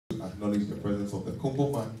acknowledge the presence of the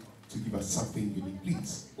Combo Man to give us something unique.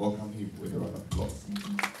 Please welcome him with a round of applause.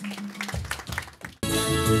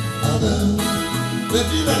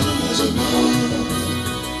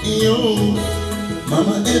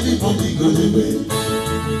 Mama, everybody go the way.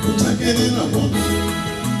 Put a kid in a body.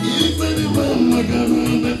 If anyone like a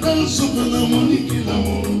man that does something, the money kill a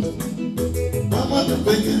woman. Mama, the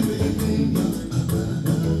bacon,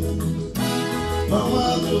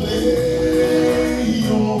 Mama, the lay.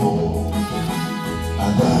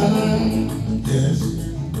 Yes,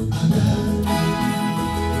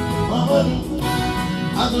 Mama,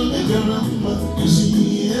 I don't need your number. You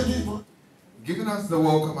see, everybody. Giving us the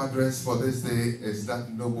welcome address for this day is that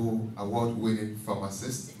noble award-winning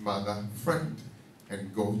pharmacist, mother, friend,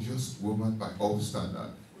 and gorgeous woman by all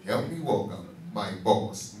standards. Help me welcome my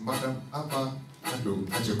boss, Madam Ama Ado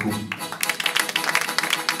Ajaku.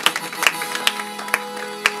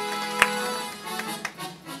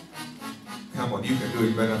 Come on, you can do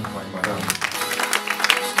it better than my madam.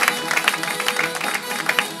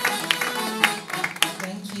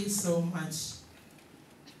 Thank you so much.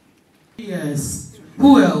 Yes.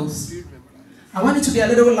 Who else? I want it to be a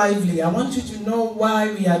little lively. I want you to know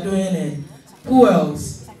why we are doing it. Who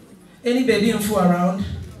else? Any baby info around?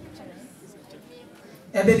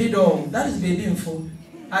 A baby doll. That is baby info.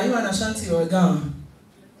 Are you an Ashanti or a Ghana?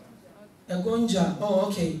 A Gonja. Oh,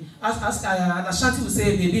 okay. As an Ashanti will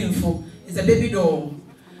say baby info. It's a baby doll.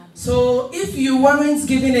 So if you weren't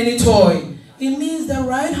given any toy, it means the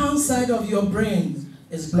right hand side of your brain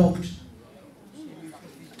is blocked.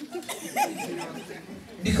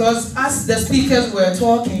 Because as the speakers were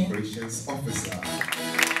talking, Operations Officer of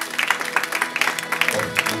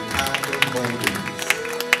Ricardo Holdings.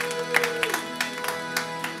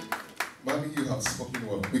 Mommy, you have spoken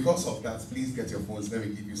well. Because of that, please get your phones. Let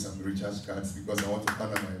me give you some recharge cards because I want to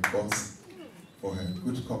honor my boss for her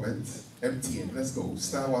good comment. MTN, let's go.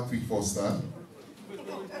 Star 134 star.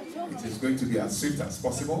 It is going to be as swift as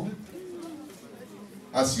possible.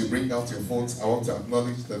 As you bring out your phones, I want to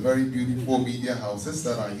acknowledge the very beautiful media houses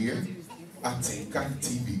that are here. Atinka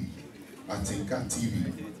TV, Atinka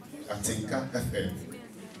TV, Atinka FM,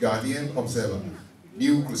 Guardian Observer,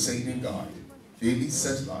 New Crusading Guide, Daily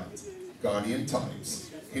Satellite, Guardian Times,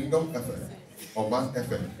 Kingdom FM, Oman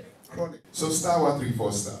FM, Chronic. So star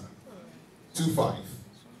 134 star 25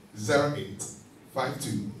 08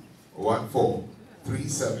 52 14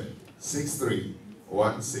 37 63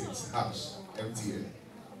 16 hash MTN.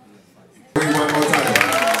 One more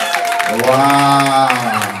time. Wow.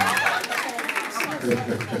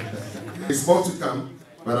 It's more to come,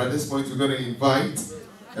 but at this point we're going to invite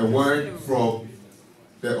a word from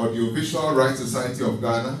the Audiovisual Rights Society of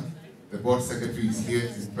Ghana. The board secretary is here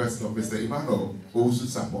in person of Mr. Emmanuel Owusu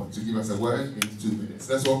Sapon to give us a word in 2 minutes.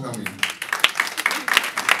 Let's welcome him.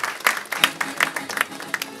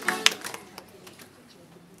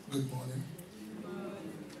 Good morning.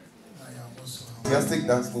 Enthusiastic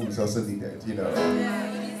dance moves also needed, you know.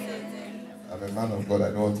 I'm a man of God, I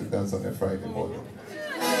don't want to dance on a Friday morning.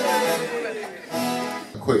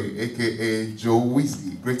 Kwe, aka Joe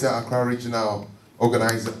Whiskey, Greater Accra Regional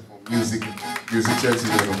Organizer for musicians in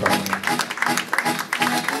the family.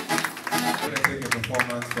 I'm going to take a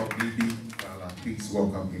performance from BB. Please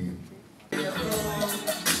welcome him.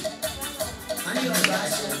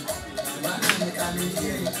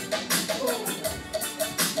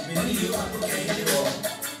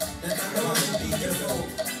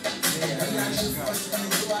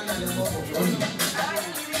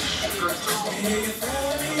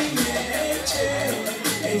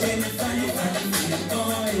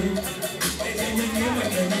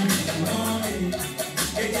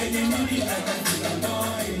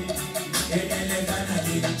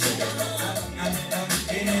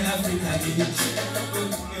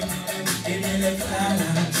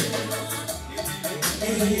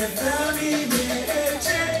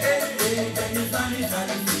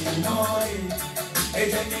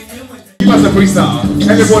 Give us a freestyle.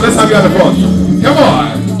 Everyone, let's have you at the front. Come on.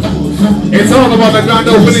 It's all about the grand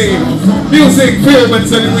opening. Music, film, and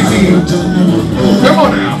celebrity. Come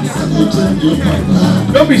on now.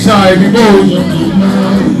 Don't be shy, be bold.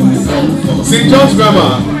 St. John's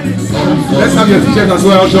Grammar. Let's have your teachers as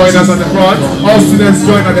well join us at the front. All students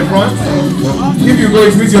join at the front. If you go,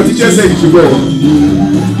 it means your teacher said you should go.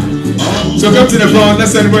 So come to the front,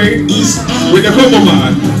 let's celebrate with the Combo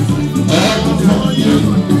Man.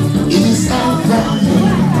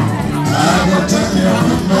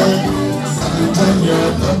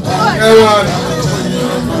 Everyone,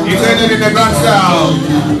 it's ended in the grand style.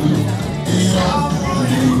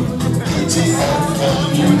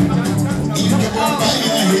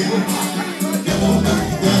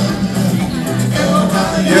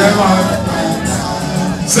 Yeah,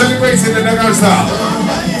 man. Celebrating the Nagano style.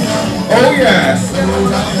 Oh, yeah.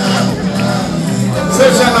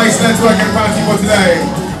 Such a nice networking party for today.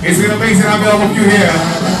 It's been amazing having all of you here.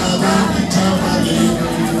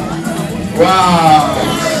 Wow.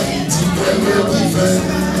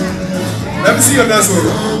 Let me see your dance move.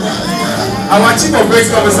 Our chief of great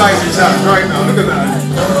conversation chat right now. Look at that.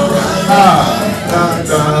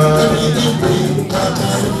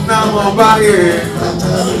 Now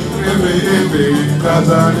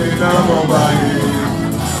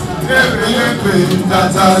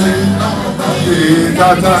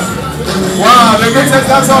wow, the greatest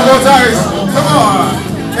dance of all time. Come on.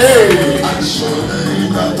 Hey.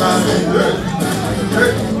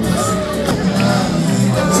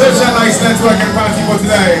 Such a nice networking party for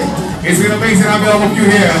today. It's been amazing having all of you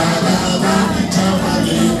here.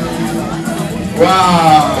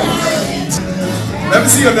 Wow. Let me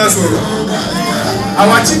see your dance move.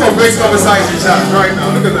 Our chief of great conversation chat right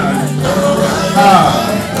now. Look at that.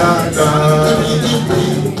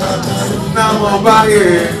 Now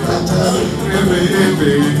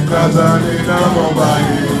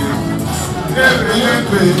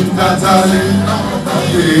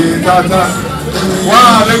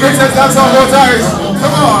wow, the greatest dance of all time.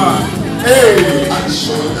 Come on. Hey.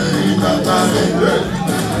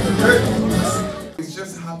 It's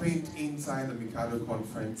just happened inside the Mikado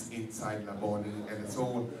conference inside Laboni, and it's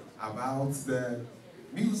all about the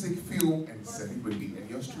music, film, and celebrity. And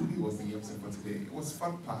your studio was the MC for today. It was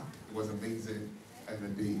fun packed, it was amazing, and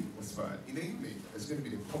the day was fun. In the evening, it's going to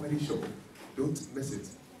be the comedy show. Don't miss it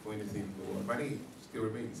for anything. My name still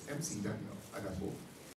remains MC Daniel Agafo.